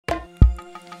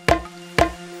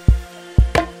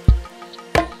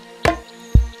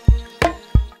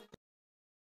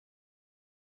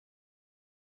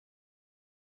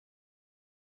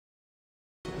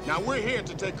Now, we're here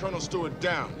to take Colonel Stewart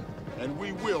down, and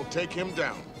we will take him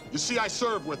down. You see, I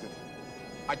served with him.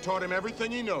 I taught him everything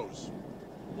he knows.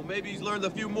 Well, maybe he's learned a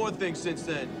few more things since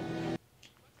then.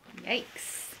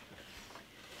 Yikes.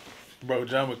 Bro,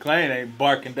 John McClane ain't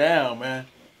barking down, man.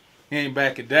 He ain't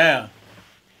backing down.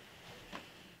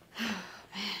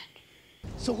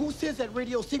 So who says that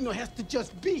radio signal has to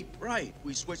just beep? Right.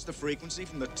 We switched the frequency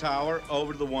from the tower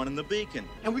over to the one in the beacon.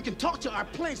 And we can talk to our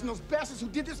planes, and those bastards who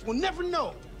did this will never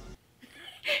know.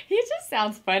 He just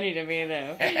sounds funny to me,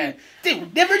 though. They will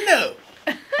never know.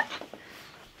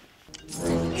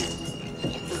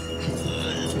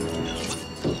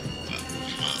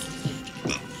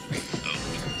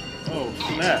 Oh,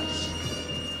 snap.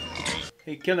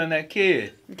 He killing that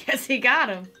kid. Guess he got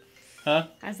him. Huh?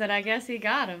 I said, I guess he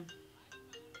got him.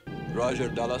 Roger,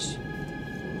 Dallas.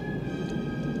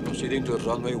 Proceeding to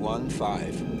runway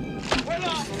 15.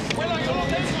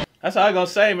 That's all I gonna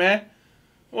say, man.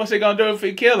 What's he gonna do if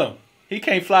he kill him? He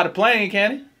can't fly the plane,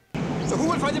 can he? So who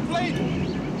will fly the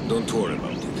plane? Don't worry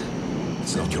about it.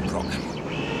 It's not your problem.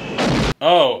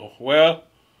 Oh, well,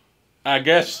 I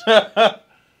guess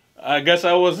I guess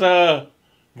I was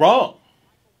wrong.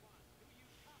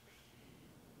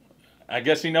 I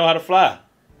guess he know how to fly.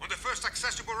 On the first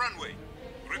accessible runway.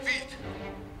 Repeat.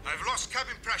 I've lost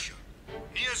cabin pressure.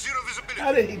 Near zero visibility.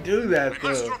 How did he do that, I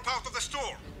must though? drop out of the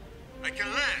storm. I can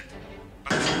land.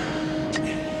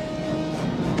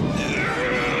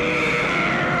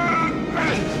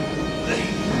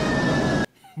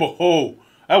 Whoa,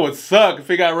 that would suck if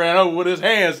he got ran over with his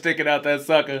hand sticking out that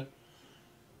sucker.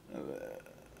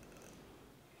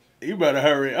 You better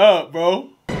hurry up,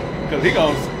 bro. Because he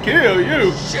gonna kill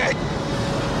you. Shit!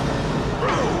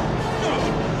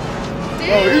 Dude,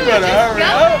 Oh, you better just hurry go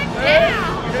up, back man.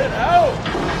 down. Get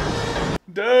out.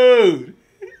 Dude.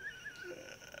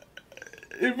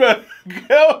 You better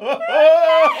go.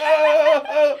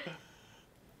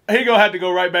 He gonna have to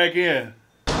go right back in.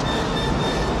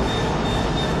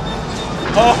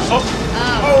 Oh.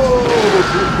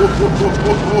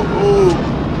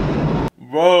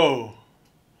 Bro.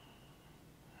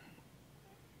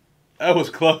 That was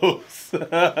close.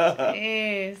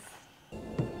 Jeez.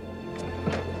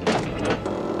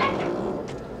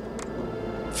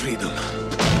 Freedom.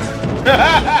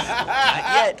 Not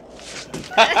yet.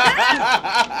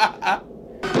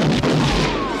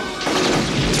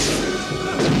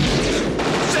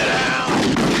 Sit down!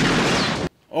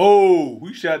 Oh,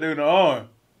 we shot dude in the arm.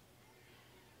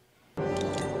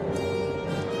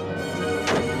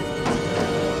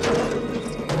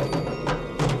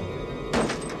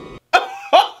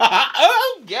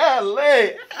 Oh,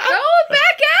 golly. Throw it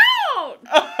back out.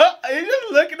 He's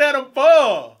just looking at him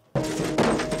fall.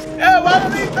 Yeah, why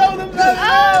don't he throw them back Oh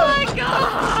out? my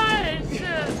gosh.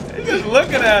 He's just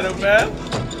looking at him, man.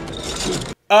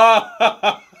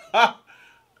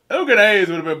 Them grenades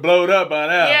would have been blown up by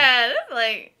now. Yeah, this is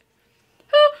like.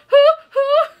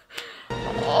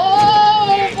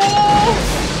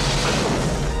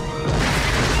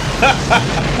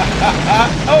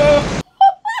 Oh.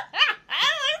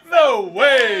 No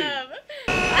way.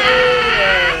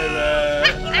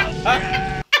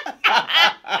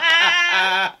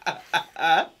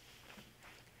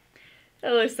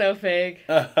 That looks so fake.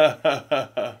 You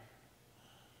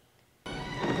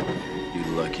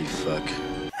lucky fuck.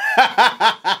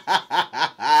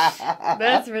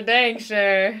 That's for dang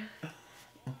sure.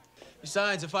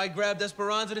 Besides, if I grabbed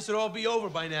Esperanza, this would all be over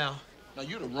by now. Now,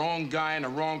 you're the wrong guy in the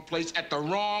wrong place at the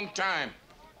wrong time.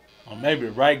 Or maybe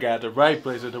the right guy at the right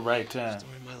place at the right time.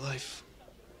 Story of my life.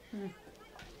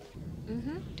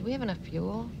 Do we have enough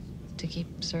fuel to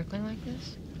keep circling like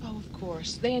this? Oh, of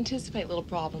course. They anticipate little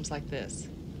problems like this.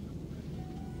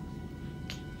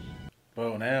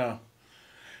 Bro, now,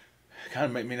 kind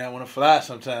of make me not want to fly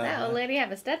sometimes. That old lady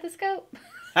have a stethoscope?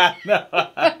 I know.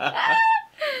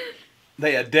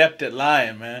 They adept at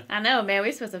lying, man. I know, man.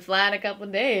 We're supposed to fly in a couple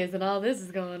of days and all this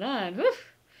is going on. Whew.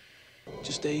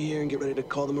 Just stay here and get ready to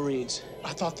call the Marines.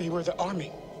 I thought they were the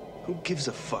army. Who gives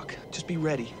a fuck? Just be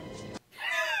ready.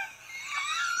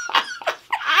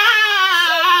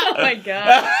 Oh my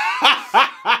god.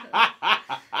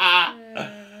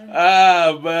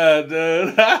 Ah, man,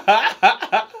 dude.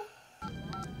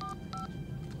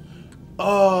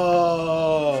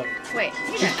 Oh. Wait.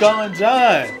 She's calling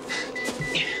John.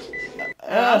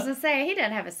 I was gonna say, he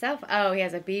doesn't have a cell phone. Oh, he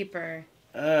has a beeper.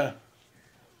 Now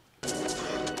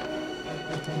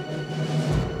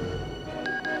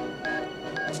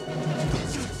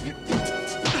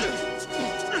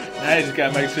you just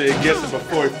gotta make sure he gets it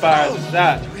before he fires the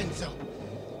shot. Lorenzo,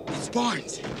 it's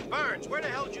Barnes. Where the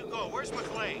hell did you go? Where's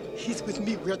McClane? He's with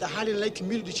me. We're at the Highland Lake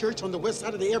Community Church on the west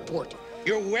side of the airport.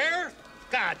 You're where?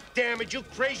 God damn it, you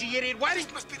crazy idiot. Why did...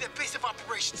 This must be their base of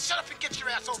operations. Shut up and get your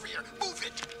ass over here. Move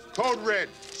it. Code red.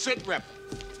 Sit rep.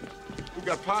 We've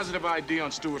got positive ID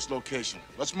on Stewart's location.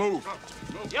 Let's move.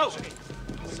 Yo.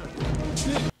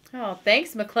 Oh,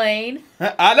 thanks, McClane.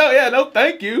 I know, yeah, no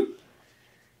thank you.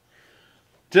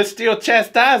 Just still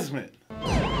chastisement.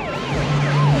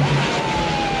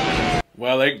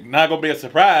 Well, they not gonna be a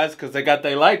surprise because they got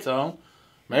their lights on.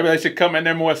 Maybe they should come in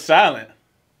there more silent.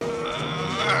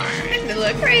 They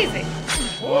look crazy.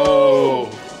 Whoa.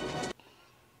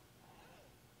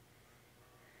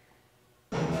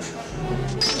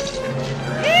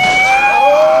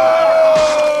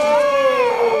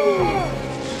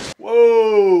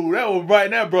 Whoa, that was right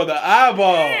in that brother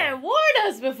eyeball. Man, warn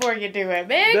us before you do it,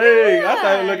 man. Dang, I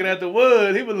thought he was looking at the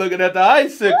wood. He was looking at the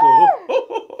icicle.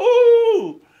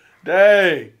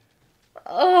 Dang.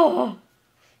 Oh.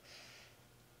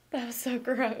 That was so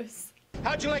gross.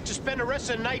 How'd you like to spend the rest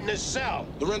of the night in this cell?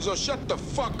 Lorenzo, shut the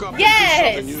fuck up.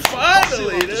 Yes! And do something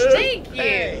Finally, useful. dude. Thank you.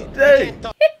 Hey. Dang.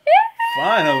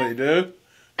 Finally, dude.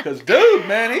 Because, dude,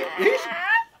 man, he's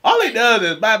all he does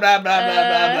is blah, blah, blah, blah,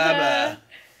 blah, blah, blah.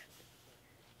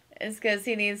 It's because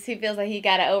he feels like he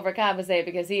got to overcompensate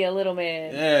because he a little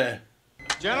man. Yeah.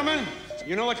 Gentlemen,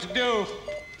 you know what to do.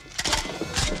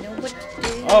 You know what to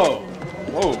do. Oh.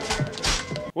 Whoa.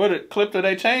 What clip did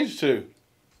they change to?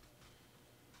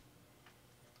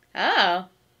 Oh.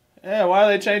 Yeah, why are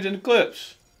they changing the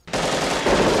clips?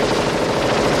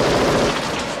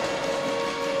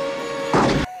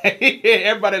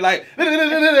 Everybody like,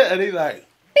 and he's like,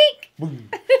 Beak. boom.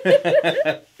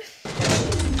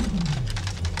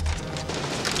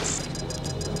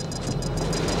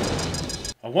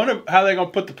 I wonder how they're going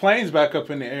to put the planes back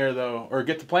up in the air, though, or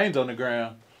get the planes on the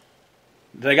ground.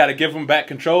 Do they got to give them back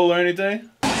control or anything?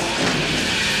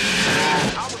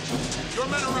 Your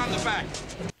men are on the back.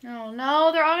 Oh,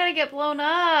 no. They're all going to get blown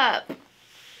up.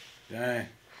 Dang.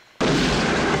 No,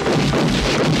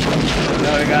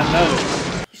 they got another.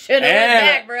 Should have went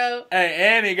back, bro. Hey,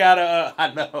 and he got a,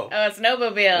 I know. Oh, a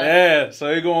snowmobile. Yeah,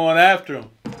 so he going after him.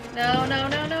 No, no,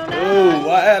 no, no, no. Ooh,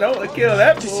 why? I don't want to kill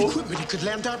that This fool. equipment, it could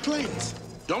land our planes.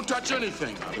 Don't touch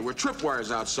anything. There were tripwires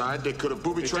outside. They could have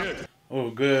booby-trapped. Oh,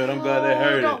 good. I'm glad they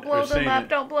heard Don't it. blow or them seen up. it.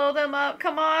 Don't blow them up.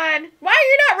 Come on. Why are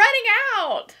you not running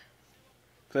out?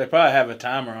 They probably have a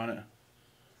timer on it.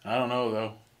 I don't know,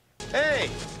 though. Hey,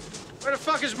 where the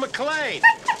fuck is McClane?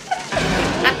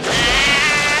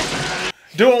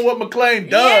 Doing what McClane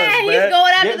does, Yeah, man. he's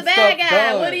going after Getting the bad stuff guy.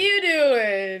 done. What are you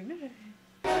doing?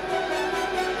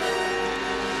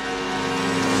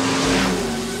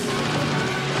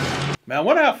 Man, I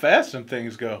wonder how fast some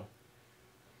things go.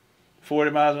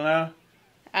 40 miles an hour?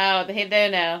 Oh, they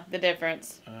don't know the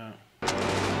difference.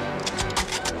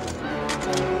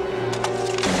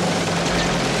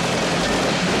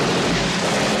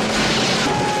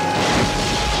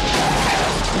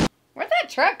 Where'd that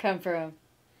truck come from?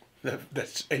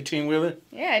 That's 18-wheeler?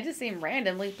 Yeah, it just seemed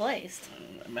randomly placed.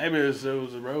 Maybe there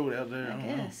was a road out there. I don't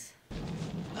know. Yes.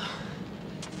 I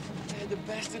had the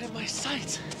bastard in my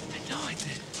sights. I know I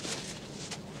did.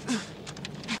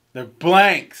 They're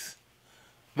blanks.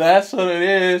 That's what it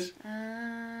is.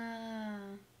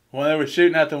 When they were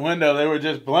shooting out the window, they were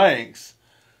just blanks.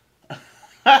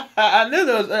 I knew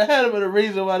there had to be a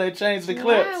reason why they changed the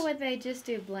clips. Why would they just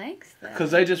do blanks, though? Because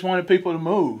they just wanted people to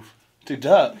move, to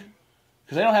duck.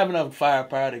 Because they don't have enough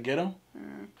firepower to get them.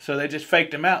 So they just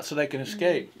faked them out so they can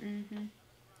escape.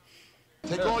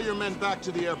 Take all your men back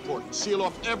to the airport and seal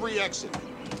off every exit.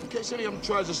 In case any of them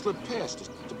tries to slip past us,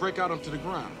 to break out onto the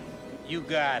ground. You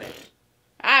got it.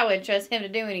 I wouldn't trust him to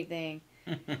do anything.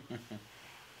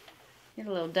 He's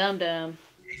a little dum-dum.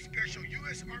 A special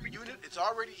U.S. Army unit is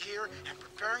already here and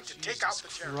preparing to take out the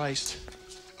terrorists. Christ.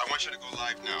 I want you to go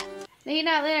live now. Did he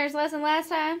not learn his lesson last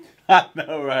time? I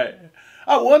know, right?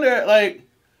 I wonder, like,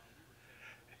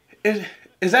 is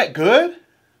that good?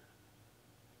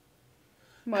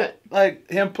 What? Like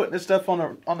him putting this stuff on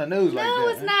the news like that. No,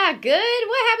 it's not good.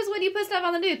 What happens when you put stuff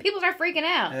on the news? People start freaking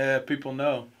out. Yeah, people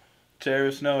know.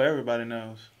 Terrorists know. Everybody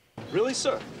knows. Really,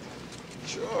 sir?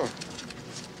 Sure.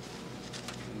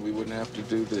 We wouldn't have to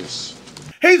do this.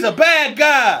 He's a bad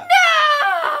guy.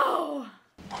 No!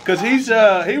 Cause he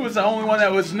was the only one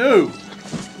that was new.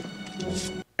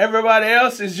 Everybody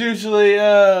else is usually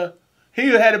he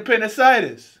had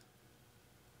appendicitis.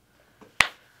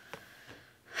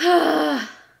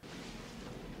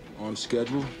 On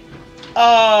schedule?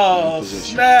 Oh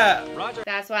snap!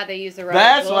 That's why they use the rubber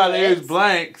That's why they bullets. use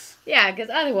blanks. Yeah, because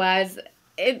otherwise,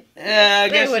 Yeah, I they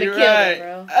guess would've you're killed right. it,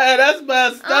 bro. Hey, that's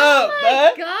messed Oh up, my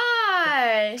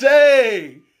man. gosh!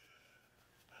 Dang.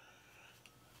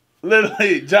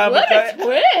 Literally, John What McClane. a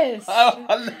twist! Oh,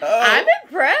 no. I'm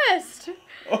impressed.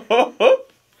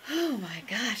 Oh my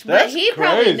gosh! But That's he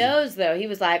probably crazy. knows though. He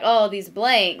was like, "Oh, these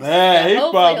blanks." Yeah, So he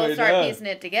hopefully probably he'll start does. piecing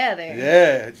it together.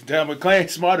 Yeah, John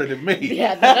McClane's smarter than me.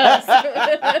 Yeah, than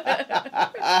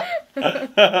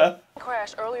us.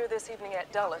 Crash earlier this evening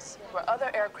at Dulles, where other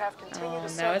aircraft continue Oh, to no,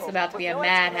 circle it's about to be with a no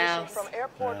madhouse. information from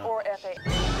airport or FAA.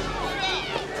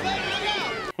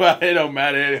 Well, it don't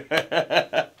matter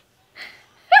anyway.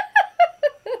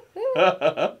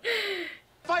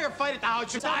 Firefight at the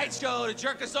house. Sideshow to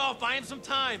jerk us off. Buy him some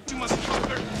time. Too much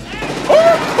hunger.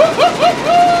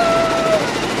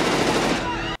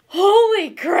 Holy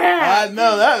crap! I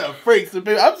know, that's a freak. Some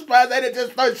people. I'm surprised they didn't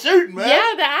just start shooting, man.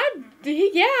 Yeah, he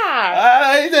just.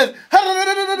 He just.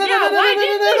 Yeah, why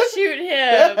didn't they shoot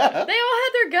him? They all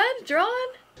had their guns drawn.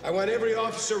 I want every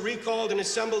officer recalled and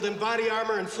assembled in body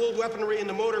armor and full weaponry in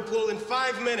the motor pool in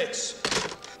 5 minutes.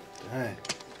 Dang.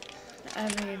 I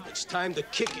mean, It's time to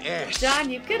kick ass. John,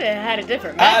 you could have had a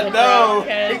different I method. know.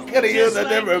 bro, He could have used a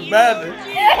different method.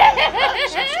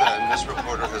 Since then, this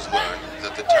reporter has learned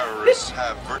that the terrorists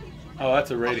have Oh,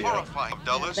 that's a radio.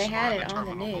 They had it on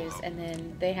the news, and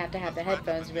then they have to have the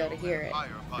headphones to be able to hear it.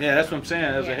 Yeah, that's what I'm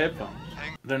saying. There's a Yeah. headphone.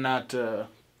 They're not. The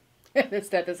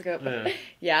stethoscope. Yeah.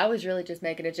 Yeah, I was really just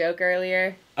making a joke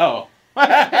earlier. Oh. But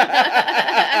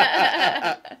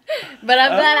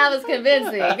I'm glad I was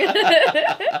convincing.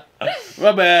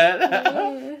 My bad.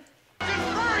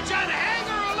 Converge on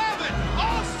hangar 11!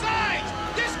 All sides!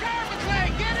 Discard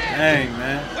McClane, get in! Dang,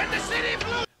 man. When the city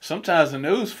blew... Sometimes the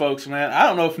news folks, man, I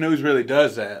don't know if news really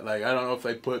does that. Like, I don't know if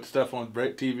they put stuff on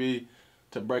break TV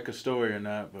to break a story or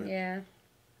not, but Yeah.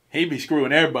 he be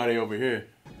screwing everybody over here.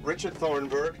 Richard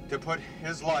Thornburg to put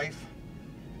his life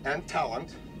and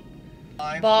talent for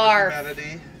Barf.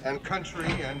 humanity and country,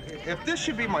 and if this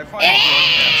should be my final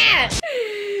broadcast.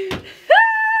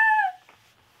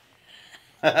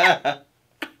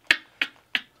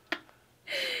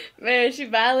 Man, she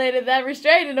violated that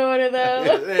restraining order, though.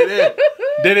 They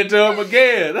did it to him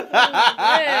again.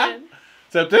 Man.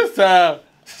 Except this time,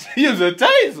 she used a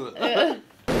taser.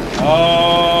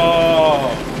 Oh,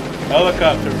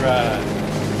 helicopter ride.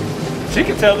 She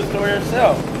can tell the story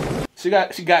herself. She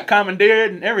got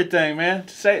commandeered and everything, man.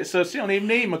 To say so, she don't even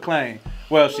need McClane.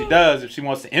 Well, she does if she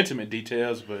wants the intimate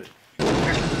details, but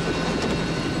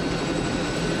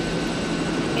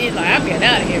He's like, I'm getting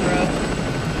out of here, bro.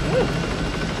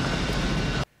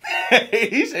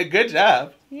 he said, "Good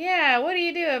job." Yeah, what are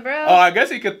you doing, bro? Oh, I guess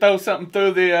he could throw something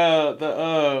through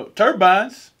the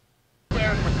turbines.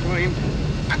 Baron McClane,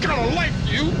 I'm gonna life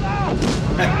you!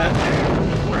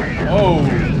 Oh.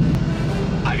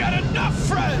 I got enough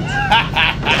friends!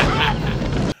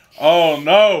 Oh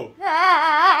no.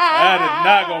 That is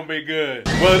not gonna be good.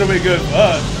 Well, it'll be good for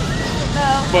us,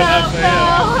 but not for him.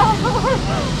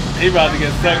 He about to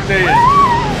get sucked in.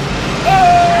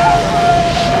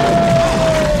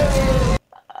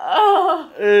 Oh.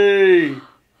 Hey.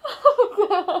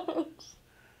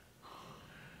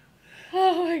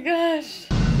 Oh my gosh.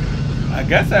 I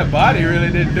guess that body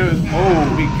really didn't do his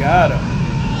move. He got him.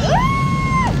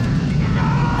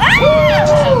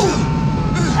 Oh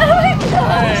my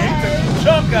god. Hey, he took a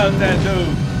chunk out that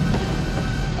dude.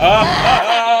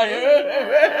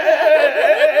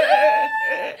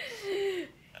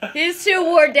 He's too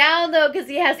wore down though because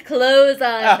he has clothes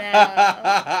on now.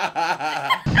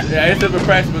 Yeah, he took a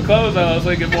practice with clothes on so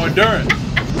he get more endurance.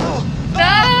 No.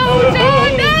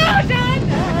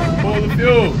 Pull the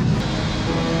fuel.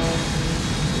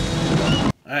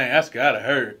 Dang, that's gotta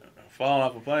hurt. Falling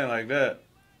off a plane like that.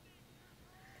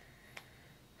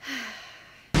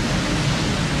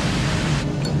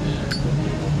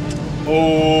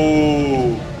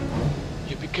 Oh.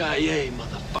 Yippee-ki-yay,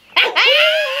 motherfucker.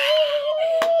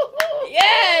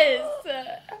 Yes.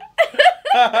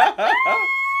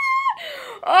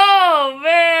 Oh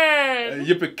man.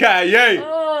 Yippee-ki-yay.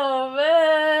 Oh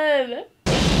man.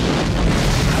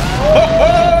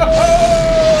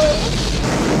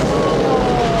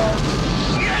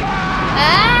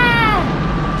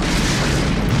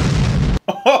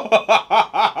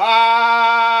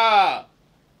 Ah!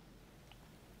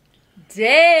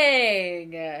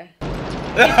 Dang.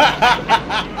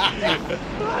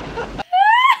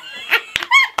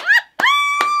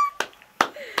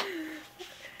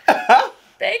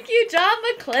 Thank you, John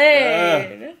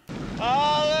McClane.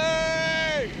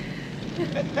 Ollie!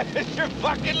 It's your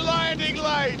fucking landing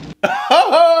light!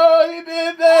 Oh, he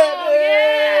did that! Oh,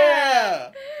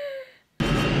 yeah.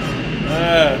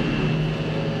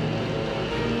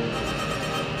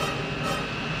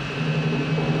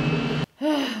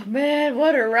 Oh, man,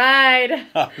 what a ride.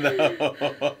 Oh, no.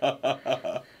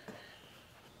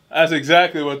 That's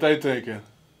exactly what they thinking.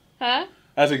 Huh?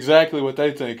 That's exactly what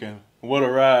they thinking. What a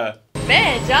ride.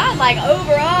 Man, John, like,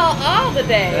 overall, all the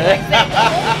day. Like, saved the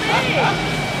whole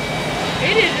thing.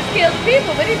 He didn't just kill the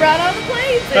people, but he brought all the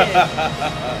planes in.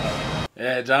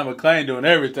 Yeah, John McClane doing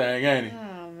everything, ain't he?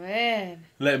 Oh, man.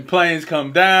 Letting planes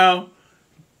come down,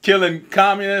 killing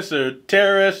communists or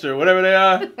terrorists or whatever they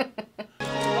are.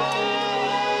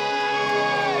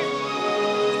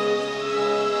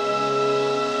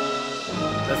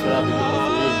 That's what I'll be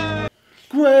doing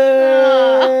for you.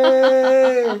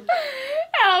 Grace!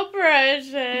 How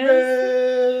precious. Grace!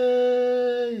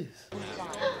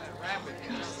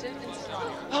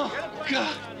 Oh,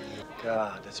 God.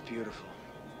 God, that's beautiful.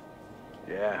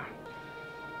 Yeah.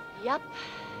 Yup,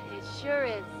 it sure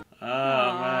is. Oh,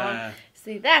 man.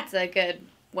 See, that's a good,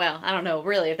 well, I don't know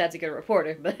really if that's a good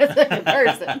reporter, but that's a good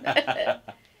person.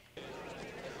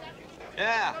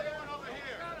 Yeah.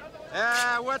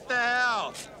 What the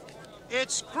hell?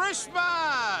 It's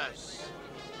Christmas!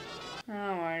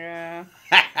 Oh, my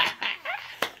God.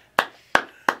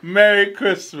 Merry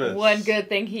Christmas. One good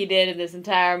thing he did in this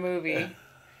entire movie.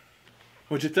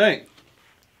 What'd you think?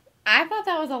 I thought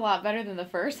that was a lot better than the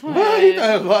first one. What? You thought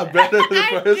it was a lot better than the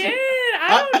first one? I did.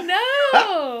 I don't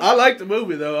know. I liked the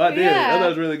movie, though. I did. Yeah. I thought it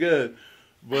was really good.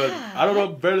 But I don't know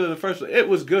better than the first one. It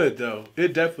was good, though.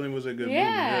 It definitely was a good movie.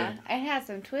 Yeah. It had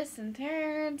some twists and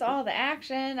turns, all the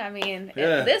action. I mean,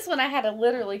 Yeah. this one I had to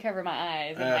literally cover my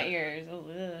eyes and my ears.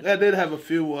 Ugh. That did have a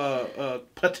few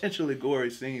potentially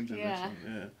gory scenes in this one.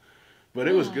 Yeah. But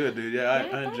it was good, dude. Yeah,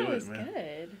 I enjoyed it, man.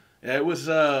 Good. Yeah, it was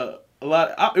a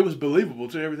lot. It was believable,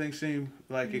 too. Everything seemed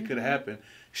like it could have happened.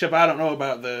 Except I don't know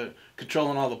about the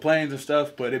controlling all the planes and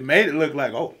stuff, but it made it look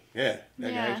like, oh, yeah,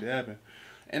 that can actually happen.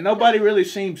 And nobody really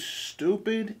seemed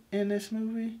stupid in this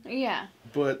movie. Yeah.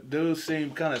 But those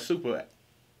seemed kind of super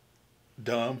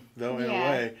dumb, though, in a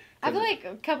way. I feel like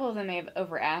a couple of them may have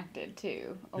overacted,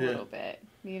 too, a little bit,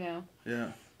 you know?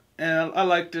 Yeah. And I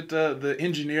liked it, the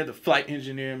engineer, the flight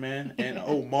engineer, man, and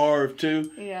old Marv, too.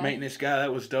 Yeah. Maintenance guy,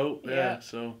 that was dope. Yeah,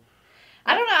 so.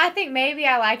 I don't know. I think maybe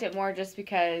I liked it more just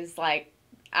because, like,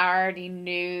 I already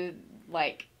knew,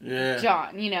 like,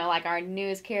 John, you know, like, I knew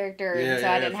his character, and so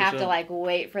I didn't have to, like,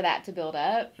 wait for that to build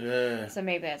up. Yeah. So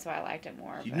maybe that's why I liked it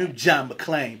more. You knew John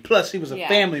McClane. Plus, he was a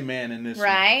family man in this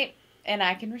Right. one. And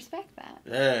I can respect that.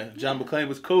 Yeah, John McClane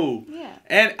was cool. Yeah.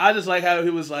 And I just like how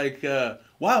he was like,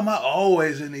 why am I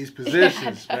always in these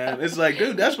positions, man? It's like,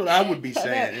 dude, that's what I would be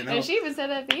saying, you know? And she even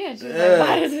said at the end, she's like,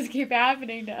 why does this keep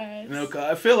happening to us? You know, 'cause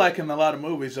I feel like in a lot of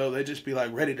movies, though, they just be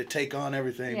like ready to take on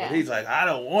everything. But he's like, I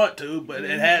don't want to, but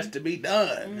it has to be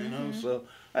done, you know? So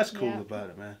that's cool about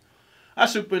it, man. I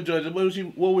super enjoyed it.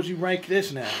 What would you rank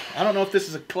this now? I don't know if this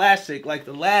is a classic like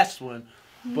the last one,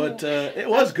 but it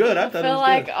was good. I thought it was good. I feel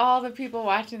like all the people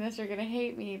watching this are going to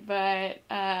hate me, but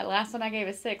last one I gave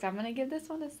a 6. I'm going to give this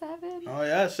one a 7. Oh,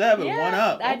 yeah, 7. Yeah, 1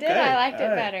 up. I did. I liked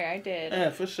it better. I did. Yeah,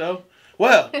 for sure.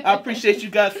 Well, I appreciate you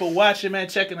guys for watching, man,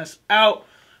 checking us out.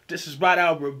 This is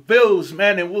Rideout Reviews,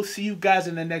 man, and we'll see you guys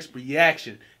in the next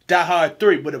reaction. Die Hard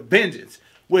 3 with a vengeance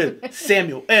with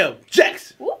Samuel L. Jackson.